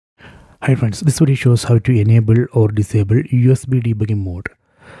Hi friends, this video shows how to enable or disable USB debugging mode.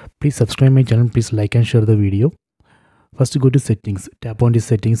 Please subscribe my channel, please like and share the video. First go to settings, tap on the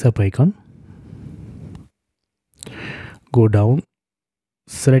settings app icon. Go down,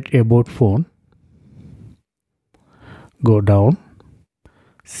 select about phone. Go down,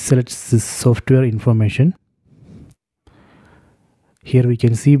 select software information. Here we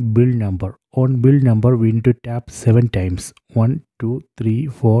can see build number. On build number we need to tap 7 times. 1, 2, 3,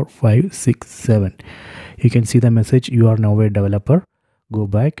 4, 5, 6, 7. You can see the message, you are now a developer. Go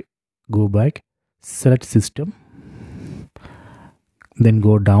back, select system. Then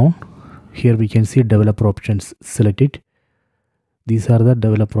go down. Here we can see developer options. Select it. These are the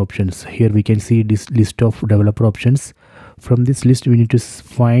developer options. Here we can see this list of developer options. From this list we need to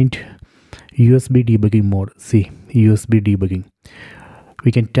find USB debugging mode. See, USB debugging.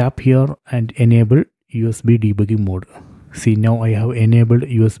 We can tap here and enable USB debugging mode. See, now I have enabled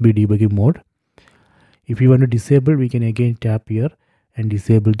USB debugging mode. If you want to disable, we can again tap here and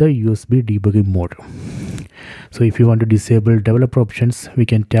disable the USB debugging mode. So if you want to disable developer options, we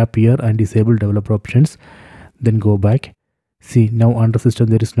can tap here and disable developer options. Then go back. See, now under system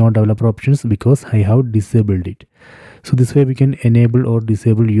there is no developer options because I have disabled it. So this way we can enable or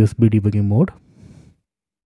disable USB debugging mode.